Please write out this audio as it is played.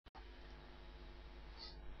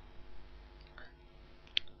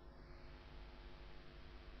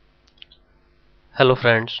Hello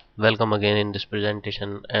friends, welcome again in this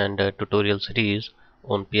presentation and tutorial series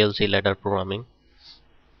on PLC ladder programming.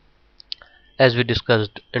 As we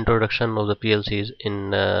discussed introduction of the PLCs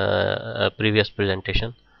in a previous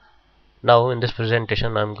presentation, now in this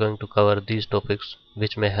presentation I'm going to cover these topics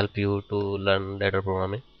which may help you to learn ladder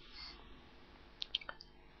programming.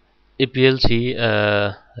 A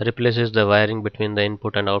PLC replaces the wiring between the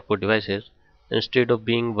input and output devices. Instead of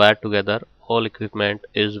being wired together, all equipment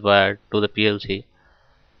is wired to the PLC.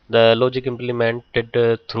 The logic implemented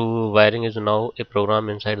through wiring is now a program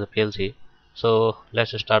inside the PLC. So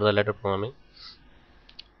let's start the ladder programming.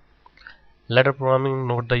 Ladder programming,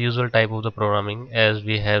 not the usual type of the programming as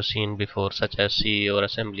we have seen before, such as C or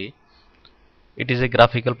assembly. It is a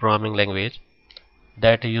graphical programming language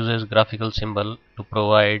that uses graphical symbol to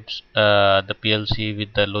provide the PLC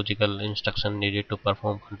with the logical instruction needed to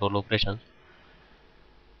perform control operations.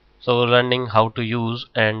 So learning how to use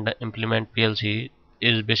and implement PLC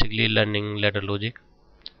is basically learning ladder logic.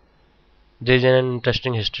 There is an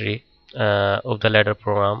interesting history of the ladder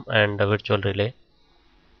program and the virtual relay.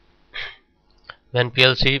 When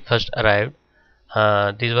PLC first arrived,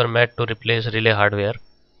 these were made to replace relay hardware.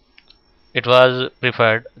 It was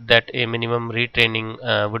preferred that a minimum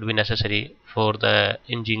retraining would be necessary for the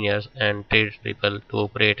engineers and tradespeople to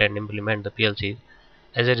operate and implement the PLC.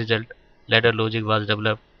 As a result, ladder logic was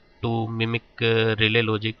developed to mimic relay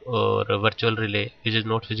logic or virtual relay, which is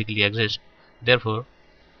not physically exist. Therefore,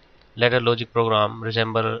 ladder logic program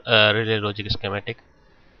resemble relay logic schematic.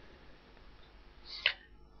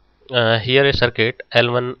 Here a circuit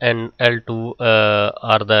L1 and L2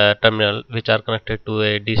 are the terminal which are connected to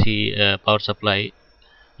a DC power supply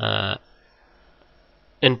uh,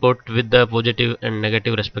 input with the positive and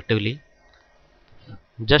negative respectively.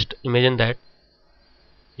 Just imagine that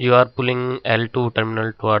you are pulling L2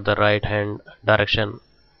 terminal toward the right hand direction,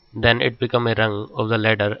 then it become a rung of the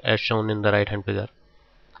ladder as shown in the right hand figure.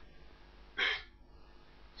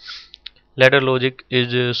 Ladder logic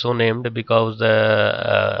is so named because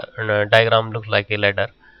the diagram looks like a ladder.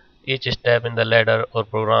 Each step in the ladder or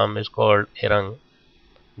program is called a rung.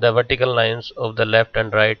 The vertical lines of the left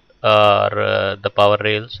and right are the power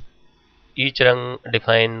rails. Each rung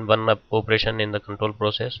defines one operation in the control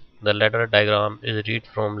process. The ladder diagram is read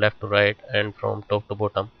from left to right and from top to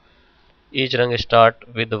bottom. Each rung starts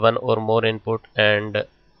with one or more input and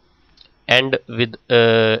end with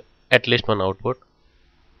at least one output.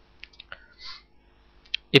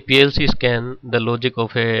 A PLC scan the logic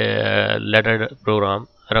of a ladder program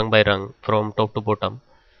rung by rung from top to bottom.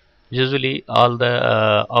 Usually all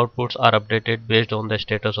the outputs are updated based on the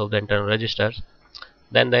status of the internal registers.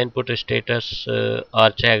 Then the input status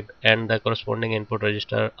are checked and the corresponding input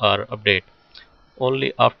register are updated.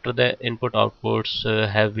 Only after the input outputs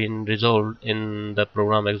have been resolved in the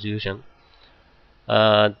program execution.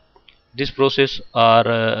 Uh, this process are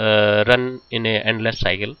run in a endless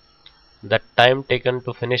cycle. The time taken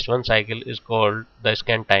to finish one cycle is called the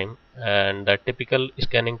scan time, and the typical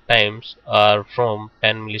scanning times are from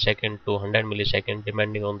 10 millisecond to 100 millisecond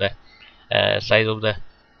depending on the size of the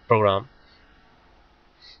program.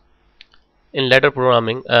 In ladder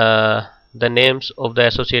programming, the names of the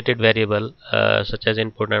associated variable such as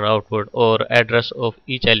input and output or address of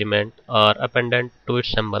each element are appended to its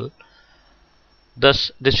symbol.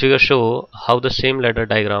 Thus, this figure shows how the same ladder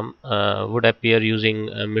diagram would appear using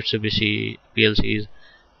Mitsubishi PLCs,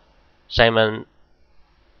 Simon,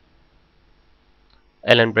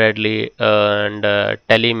 Allen Bradley, and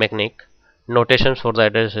Telemechanic. Notations for the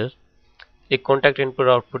addresses. A contact input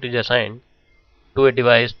output is assigned to a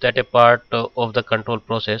device that a part of the control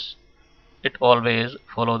process. It always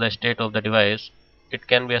follows the state of the device. It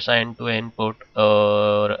can be assigned to an input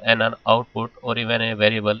or an output or even a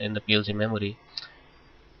variable in the PLC memory.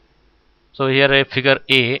 So here a figure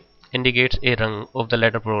A indicates a rung of the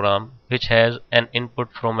ladder program which has an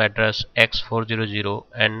input from address X400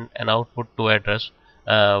 and an output to address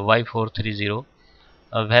Y430.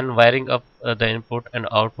 When wiring up the input and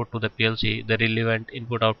output to the PLC, the relevant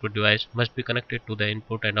input-output device must be connected to the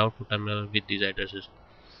input and output terminal with these addresses.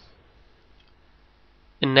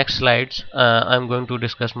 In next slides, I'm going to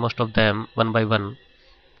discuss most of them one by one.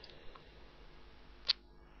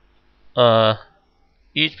 Uh,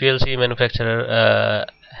 each PLC manufacturer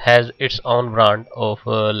has its own brand of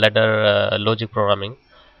ladder logic programming,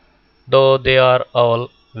 though they are all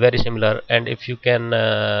very similar. And if you can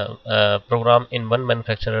program in one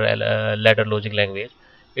manufacturer ladder logic language,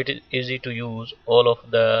 it is easy to use all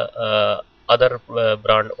of the other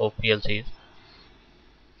brand of PLCs.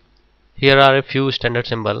 Here are a few standard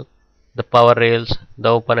symbols: the power rails, the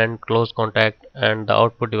open and close contact, and the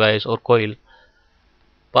output device or coil.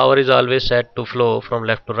 Power is always set to flow from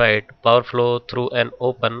left to right. Power flow through an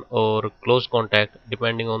open or closed contact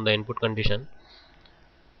depending on the input condition.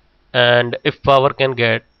 And if power can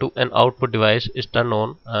get to an output device is turned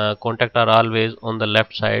on, contact are always on the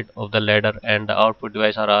left side of the ladder and the output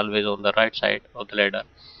device are always on the right side of the ladder.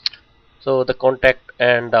 So the contact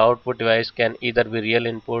and the output device can either be real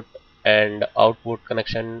input and output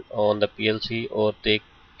connection on the PLC, or they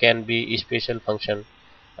can be special functions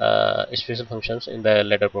in the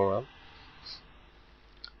ladder program.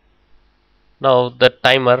 Now the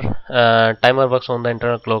timer works on the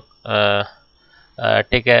internal clock.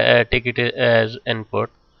 Take it as input.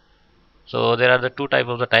 So there are the two types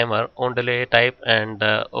of the timer: on delay type and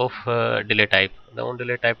the off delay type. The on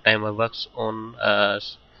delay type timer works on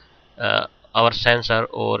our sensor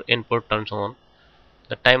or input turns on.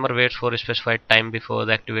 The timer waits for a specified time before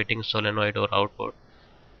the activating solenoid or output.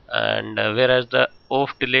 And whereas the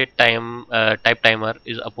off delay type timer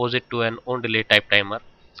is opposite to an on delay type timer.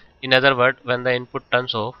 In other words, when the input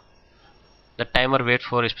turns off, the timer waits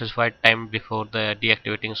for a specified time before the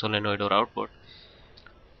deactivating solenoid or output.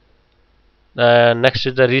 Next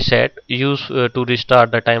is the reset, used to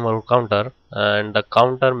restart the timer or counter, and the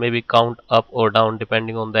counter may be count up or down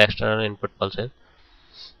depending on the external input pulses.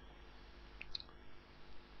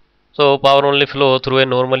 So power only flow through a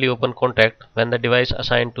normally open contact when the device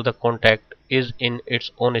assigned to the contact is in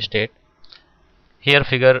its own state. Here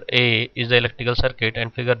figure A is the electrical circuit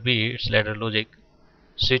and figure B its ladder logic.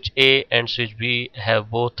 Switch A and switch B have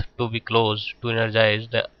both to be closed to energize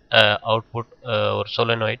the output or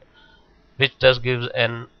solenoid, which thus gives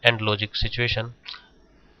an AND logic situation.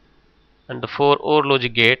 And for OR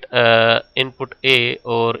logic gate, input A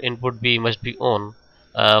or input B must be on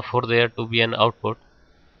for there to be an output.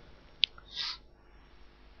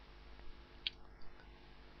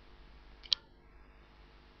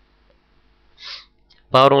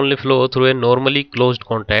 Power only flow through a normally closed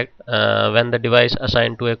contact when the device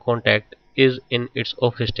assigned to a contact is in its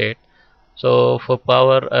off state. So for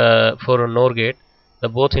a NOR gate, the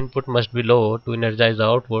both input must be low to energize the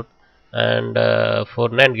output, and for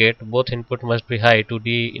NAND gate, both input must be high to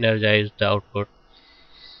de-energize the output.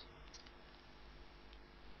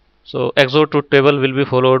 So XOR truth table will be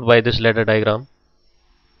followed by this ladder diagram.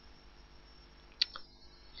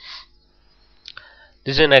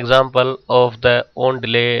 This is an example of the on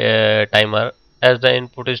delay timer. As the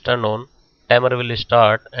input is turned on, timer will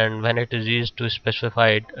start, and when it is reached to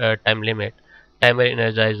specified time limit, timer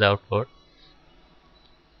energizes the output.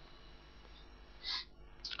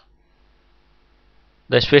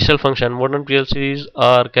 The special function: modern PLCs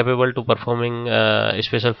are capable to performing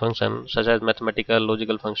special functions such as mathematical,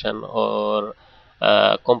 logical function, or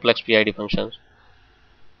complex PID functions.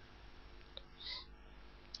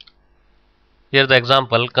 Here the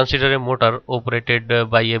example: consider a motor operated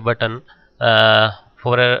by a button. As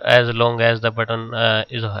long as the button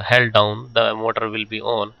is held down, the motor will be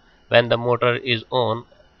on. When the motor is on,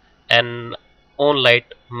 an on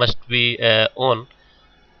light must be on.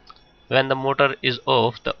 When the motor is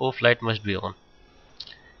off, the off light must be on.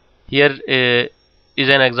 Here is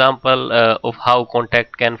an example of how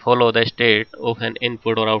contact can follow the state of an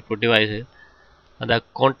input or output device. The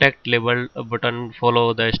contact labeled button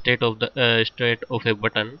follow the state of a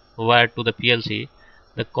button wired to the PLC.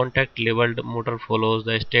 The contact labeled motor follows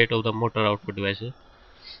the state of the motor output devices.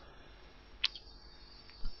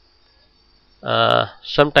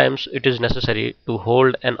 Sometimes it is necessary to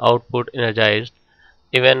hold an output energized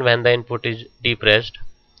even when the input is depressed.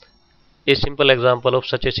 A simple example of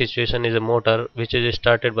such a situation is a motor which is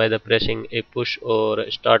started by the pressing a push or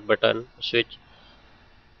start button switch.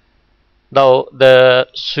 Though the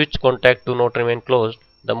switch contact do not remain closed,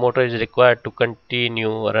 the motor is required to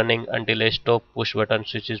continue running until a stop push button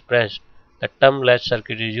switch is pressed. The term latch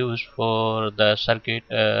circuit is used for the circuit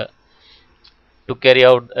to carry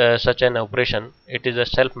out such an operation. It is a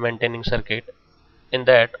self-maintaining circuit in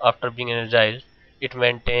that after being energized, it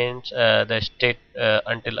maintains the state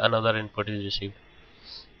until another input is received.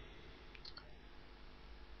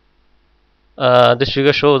 This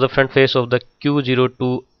figure shows the front face of the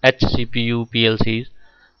Q02H CPU PLCs.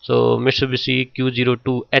 So Mitsubishi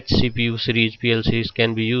Q02H CPU series PLCs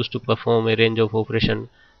can be used to perform a range of operations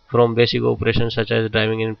from basic operations such as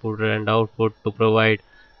driving input and output to provide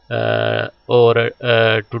or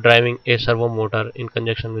to driving a servo motor in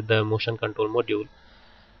conjunction with the motion control module.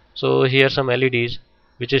 So here some LEDs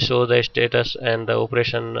which show the status and the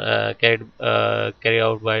operation carried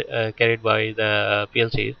by the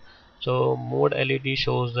PLCs. So mode LED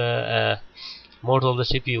shows the modes of the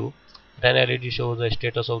CPU. Run LED shows the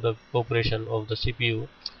status of the operation of the CPU.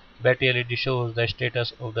 Battery LED shows the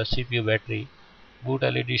status of the CPU battery. Boot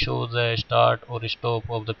LED shows the start or stop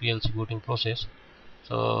of the PLC booting process.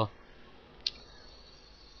 So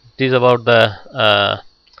this is about the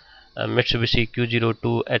Mitsubishi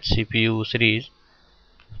Q02H CPU series.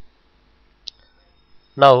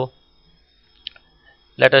 Now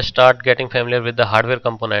let us start getting familiar with the hardware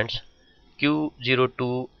components.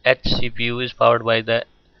 Q02H CPU is powered by the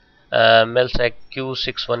MELSOFT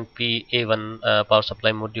Q61P-A1 power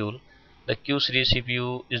supply module. The Q series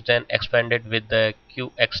CPU is then expanded with the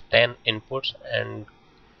QX10 inputs and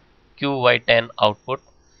QY10 output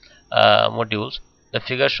modules. The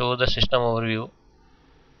figure shows the system overview.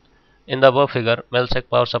 In the above figure, MELSOFT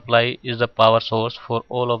power supply is the power source for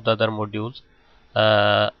all of the other modules.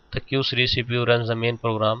 The Q series CPU runs the main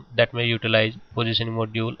program that may utilize positioning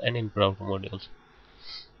module and input modules.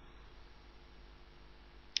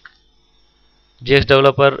 GX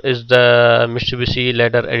Developer is the Mitsubishi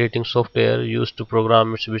ladder editing software used to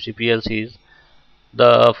program Mitsubishi PLCs.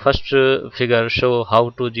 The first figure shows how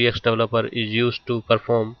to GX Developer is used to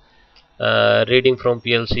perform reading from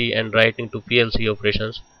PLC and writing to PLC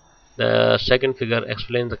operations. The second figure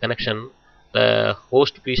explains the connection. The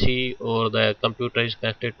host PC or the computer is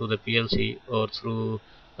connected to the PLC or through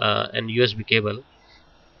an USB cable.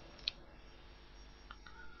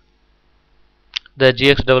 The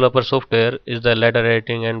GX Developer software is the ladder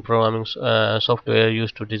editing and programming software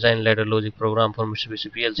used to design ladder logic program for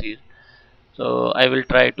Mitsubishi PLCs. So I will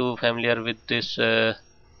try to familiar with this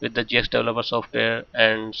with the GX Developer software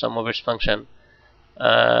and some of its function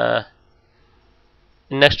in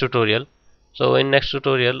next tutorial. So in next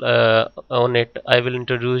tutorial on it, I will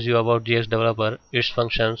introduce you about GX Developer, its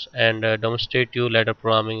functions, and demonstrate you ladder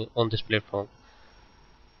programming on this platform.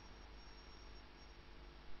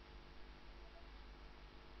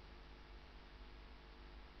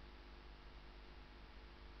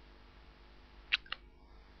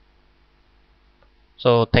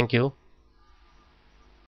 So thank you.